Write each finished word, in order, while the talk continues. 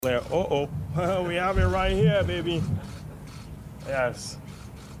Oh, we have it right here, baby. Yes.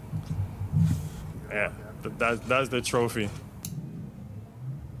 Yeah, that's the trophy.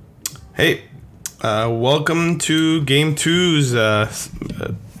 Hey, welcome to Game 2's,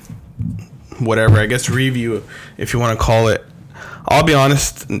 whatever, I guess review, if you want to call it. I'll be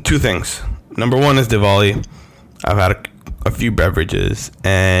honest, two things. Number one is Diwali. I've had a few beverages,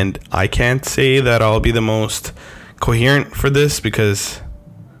 and I can't say that I'll be the most coherent for this because,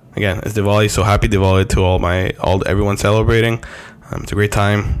 again, it's Diwali, so happy Diwali to everyone celebrating. It's a great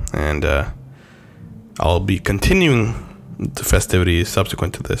time, and I'll be continuing the festivities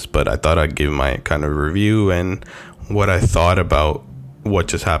subsequent to this, but I thought I'd give my kind of review and what I thought about what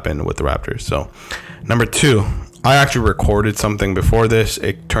just happened with the Raptors. So, number two, I actually recorded something before this.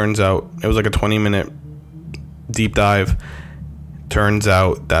 It turns out it was like a 20-minute deep dive. Turns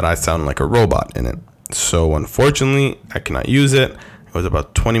out that I sound like a robot in it. So, unfortunately, I cannot use it. It was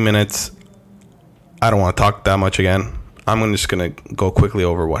about 20 minutes. I don't want to talk that much again. I'm just going to go quickly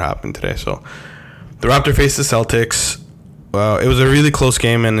over what happened today. So, the Raptors faced the Celtics. It was a really close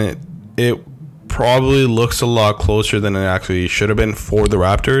game, and it probably looks a lot closer than it actually should have been for the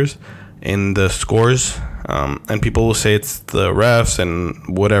Raptors in the scores. And people will say it's the refs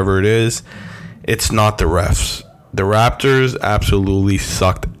and whatever it is. It's not the refs. The Raptors absolutely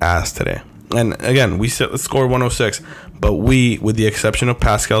sucked ass today. And again, we scored 106, but we, with the exception of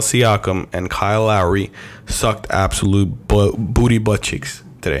Pascal Siakam and Kyle Lowry, sucked absolute booty butt cheeks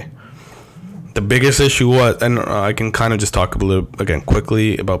today. The biggest issue was, and I can kind of just talk a little, again,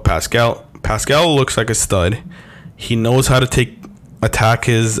 quickly about Pascal. Pascal looks like a stud. He knows how to attack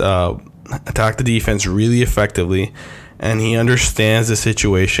the defense really effectively, and he understands the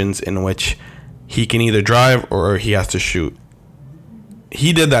situations in which he can either drive or he has to shoot.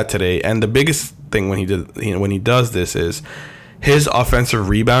 He did that today, and the biggest thing when he does this is his offensive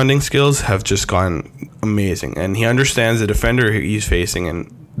rebounding skills have just gone amazing, and he understands the defender he's facing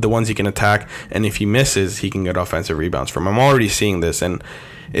and the ones he can attack, and if he misses, he can get offensive rebounds from. I'm already seeing this, and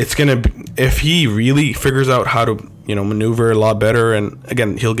it's gonna be, if he really figures out how to maneuver a lot better, and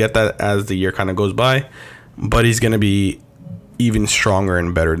again, he'll get that as the year kind of goes by, but he's gonna be even stronger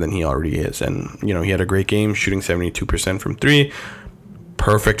and better than he already is. And he had a great game, shooting 72% from three,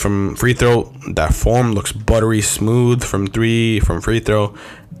 perfect from free throw. That form looks buttery smooth from free throw.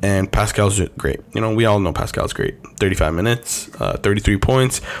 And Pascal's great. We all know Pascal's great. 35 minutes, 33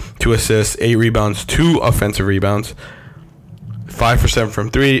 points, 2 assists, 8 rebounds, 2 offensive rebounds, 5% from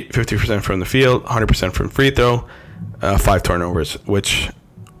 3, 50% from the field, 100% from free throw, 5 turnovers, which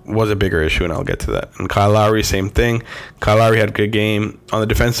was a bigger issue, and I'll get to that. And Kyle Lowry, same thing. Kyle Lowry had a good game. On the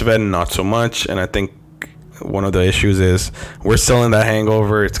defensive end, not so much, and I think one of the issues is we're still in that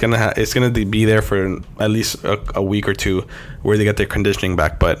hangover. It's gonna be there for at least a week or two where they get their conditioning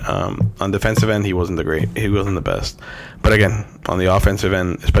back. But on defensive end, he wasn't the best. But again, on the offensive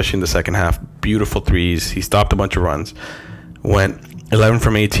end, especially in the second half, beautiful threes. He stopped a bunch of runs. Went 11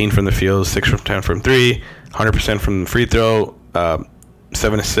 from 18 from the field, 6 from 10 from 3, 100% from the free throw,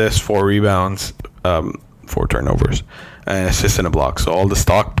 7 assists, 4 rebounds, 4 turnovers, and assist and a block. So all the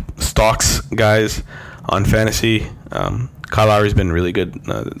stocks guys on fantasy, Kyle Lowry's been really good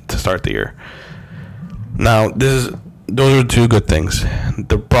to start the year. Now, those are 2 good things.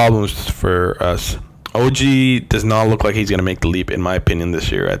 The problems for us, OG does not look like he's going to make the leap, in my opinion,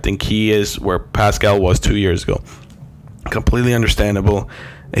 this year. I think he is where Pascal was 2 years ago. Completely understandable.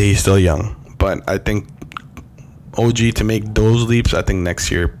 He's still young, but I think OG to make those leaps, I think next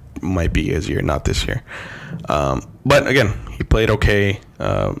year might be his year, not this year. But again, he played okay.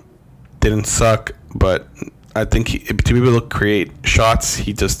 Didn't suck, but I think to be able to create shots,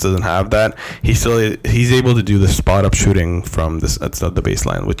 he just doesn't have that. He's able to do the spot up shooting from the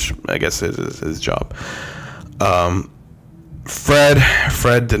baseline, which I guess is his job.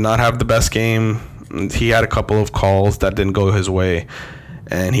 Fred did not have the best game. He had a couple of calls that didn't go his way,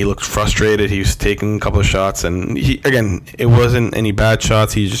 and he looked frustrated. He was taking a couple of shots, and it wasn't any bad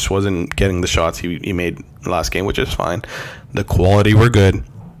shots. He just wasn't getting the shots he made last game, which is fine. The quality were good,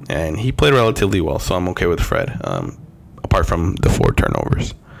 and he played relatively well, so I'm okay with Fred, apart from the 4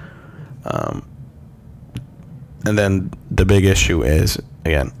 turnovers. And then the big issue is,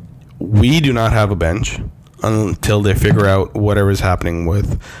 again, we do not have a bench until they figure out whatever is happening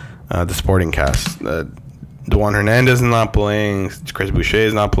with the sporting cast. Juan Hernandez is not playing. Chris Boucher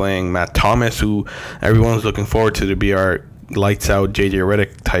is not playing. Matt Thomas, who everyone's looking forward to be our lights out JJ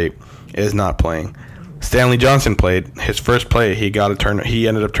Redick type, is not playing. Stanley Johnson played his first play. He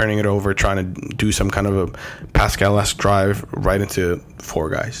ended up turning it over, trying to do some kind of a Pascal-esque drive right into 4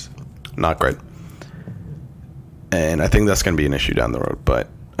 guys. Not great. And I think that's going to be an issue down the road. But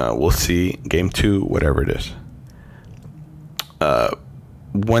We'll see game 2, whatever it is.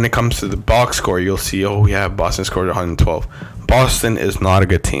 When it comes to the box score, you'll see, Boston scored 112. Boston is not a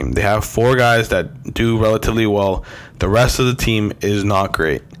good team. They have 4 guys that do relatively well. The rest of the team is not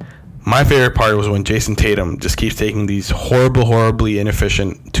great. My favorite part was when Jason Tatum just keeps taking these horribly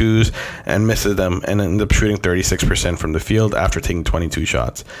inefficient twos and misses them and ends up shooting 36% from the field after taking 22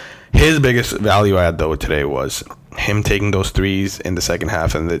 shots. His biggest value add, though, today was him taking those threes in the second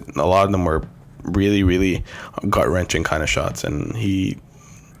half, and a lot of them were really, really gut-wrenching kind of shots, and he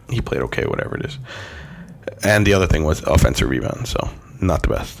played okay, whatever it is. And the other thing was offensive rebounds, so not the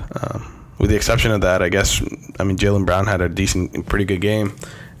best. With the exception of that, I guess, Jaylen Brown had a pretty good game.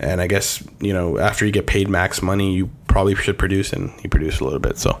 And I guess, after you get paid max money, you probably should produce, and he produced a little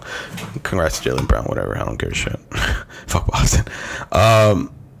bit. So congrats to Jaylen Brown, whatever. I don't give a shit. Fuck Boston.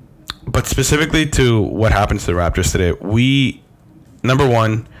 But specifically to what happens to the Raptors today, number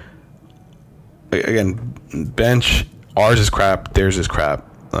one, again, bench, ours is crap, theirs is crap.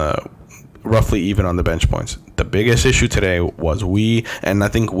 Roughly even on the bench points. The biggest issue today was and I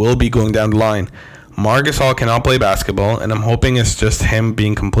think will be going down the line, Marc Gasol cannot play basketball, and I'm hoping it's just him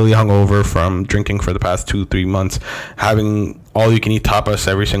being completely hungover from drinking for the past 2-3 months, having all-you-can-eat tapas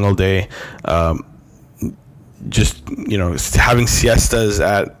every single day, having siestas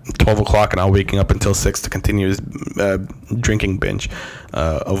at 12 o'clock and not waking up until 6 to continue his drinking binge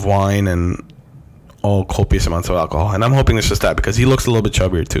of wine and all copious amounts of alcohol. And I'm hoping it's just that, because he looks a little bit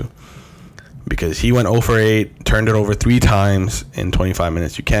chubbier too. Because he went 0 for 8, turned it over 3 times in 25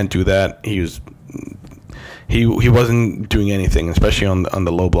 minutes. You can't do that. He wasn't doing anything, especially on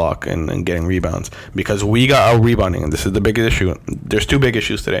the low block and getting rebounds, because we got out rebounding, and this is the biggest issue. There's 2 big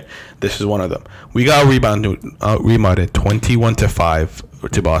issues today. This is one of them. We got rebounded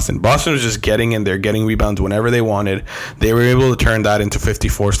 21-5 to Boston. Boston was just getting in there, getting rebounds whenever they wanted. They were able to turn that into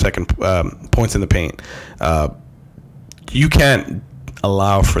 54-second points in the paint. You can't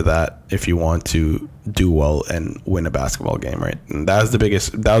allow for that if you want to do well and win a basketball game, right? And that was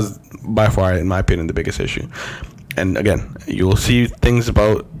by far, in my opinion, the biggest issue. And again, you'll see things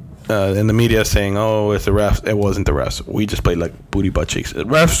about in the media saying, it's the refs. It wasn't the refs. We just played like booty butt cheeks. The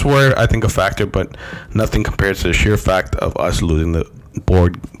refs were, I think, a factor, but nothing compared to the sheer fact of us losing the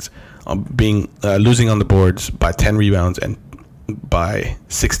boards, losing on the boards by 10 rebounds and by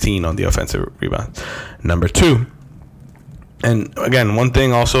 16 on the offensive rebounds. Number 2, and again, one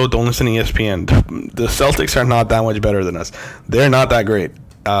thing also, don't listen to ESPN. The Celtics are not that much better than us. They're not that great.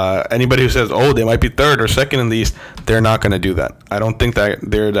 Anybody who says, they might be 3rd or 2nd in the East, they're not going to do that. I don't think that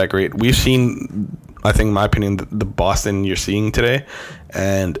they're that great. We've seen, I think, in my opinion, the Boston you're seeing today,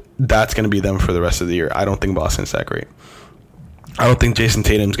 and that's going to be them for the rest of the year. I don't think Boston's that great. I don't think Jason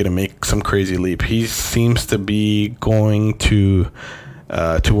Tatum's going to make some crazy leap. He seems to be going towards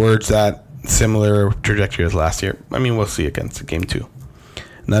that similar trajectory as last year. We'll see against game 2.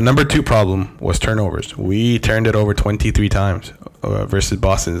 Now, number 2 problem was turnovers. We turned it over 23 times versus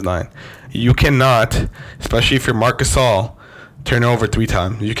Boston's 9. You cannot, especially if you're Marc Gasol, turn it over 3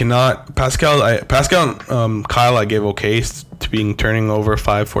 times. You cannot. Pascal and Kyle, I gave okay to being turning over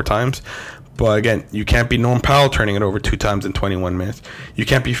 4 times. But again, you can't be Norm Powell turning it over 2 times in 21 minutes. You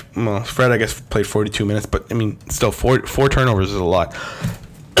can't be, Fred, I guess, played 42 minutes, but still, 4 turnovers is a lot.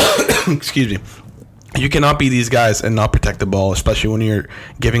 Excuse me. You cannot be these guys and not protect the ball, especially when you're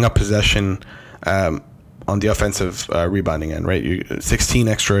giving up possession on the offensive rebounding end, right? 16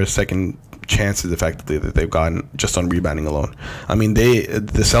 extra second chances effectively that they've gotten just on rebounding alone.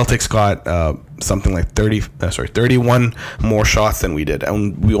 The Celtics got something like 31 more shots than we did,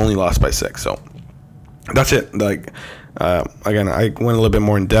 and we only lost by 6. So that's it. Again, I went a little bit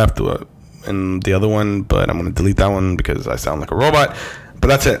more in depth in the other one, but I'm going to delete that one because I sound like a robot. But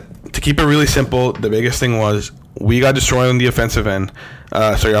that's it. To keep it really simple, the biggest thing was we got destroyed on the offensive end,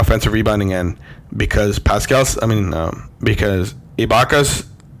 offensive rebounding end, because because Ibaka's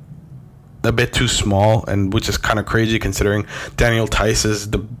a bit too small, and which is kind of crazy considering Daniel Tice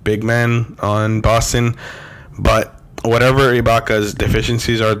is the big man on Boston. But whatever Ibaka's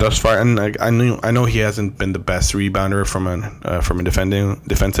deficiencies are thus far, and I know he hasn't been the best rebounder from a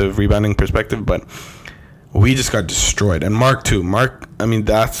defensive rebounding perspective, but we just got destroyed. And Mark too.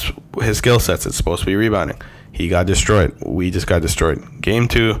 That's his skill sets. It's supposed to be rebounding. He got destroyed. We just got destroyed. Game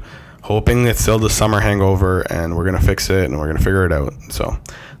 2, hoping it's still the summer hangover and we're going to fix it and we're going to figure it out. So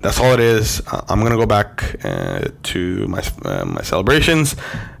that's all it is. I'm going to go back to my celebrations.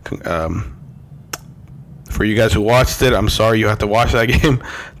 For you guys who watched it, I'm sorry you had to watch that game.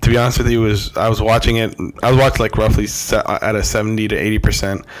 To be honest with you, I was watching like roughly at a 70 to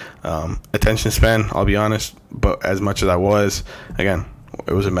 80% attention span, I'll be honest. But as much as I was, again,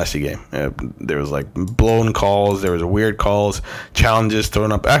 it was a messy game. There was like blown calls. There was weird calls, challenges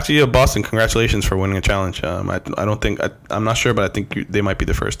thrown up. Actually, Boston, congratulations for winning a challenge. I don't think I'm not sure, but I think they might be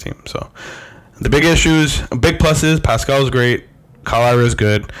the first team. So the big issues, big pluses. Pascal's great. Kyle Lowry is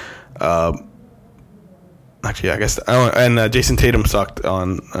good. Actually, I guess and Jason Tatum sucked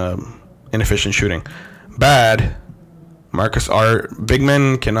on inefficient shooting. Bad. Marcus, our big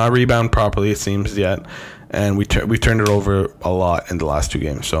men cannot rebound properly, it seems, yet. And we turned it over a lot in the last 2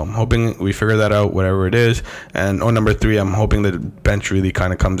 games. So I'm hoping we figure that out, whatever it is. And number 3, I'm hoping the bench really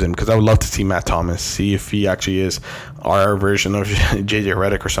kind of comes in, because I would love to see Matt Thomas, see if he actually is our version of JJ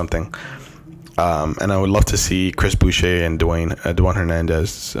Redick or something. And I would love to see Chris Boucher and Dwayne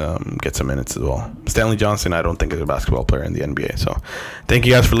Hernandez get some minutes as well. Stanley Johnson, I don't think is a basketball player in the NBA. So thank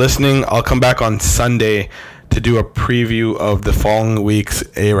you guys for listening. I'll come back on Sunday to do a preview of the following week's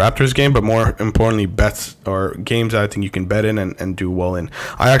Raptors game, but more importantly, bets or games that I think you can bet in and do well in.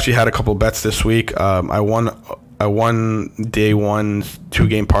 I actually had a couple bets this week. I won day 1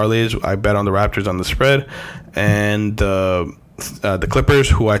 2-game parlays. I bet on the Raptors on the spread, and the Clippers,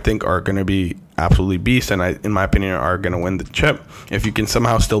 who I think are going to be absolutely beasts, and in my opinion are going to win the chip. If you can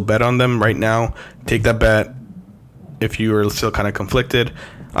somehow still bet on them right now, take that bet. If you are still kind of conflicted,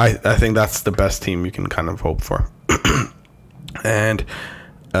 I think that's the best team you can kind of hope for. And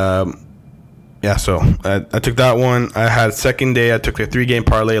so I took that one. I had second day, I took the 3-game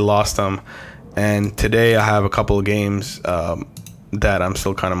parlay, lost them, and today I have a couple of games that I'm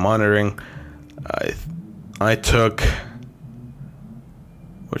still kind of monitoring. I took,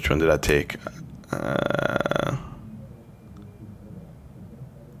 which one did I take?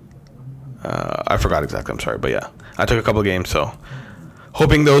 I forgot exactly. I'm sorry, but yeah, I took a couple of games, so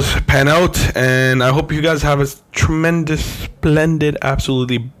hoping those pan out, and I hope you guys have a tremendous, splendid,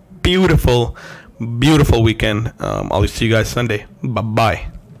 absolutely beautiful weekend. I'll see you guys Sunday.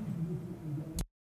 Bye-bye.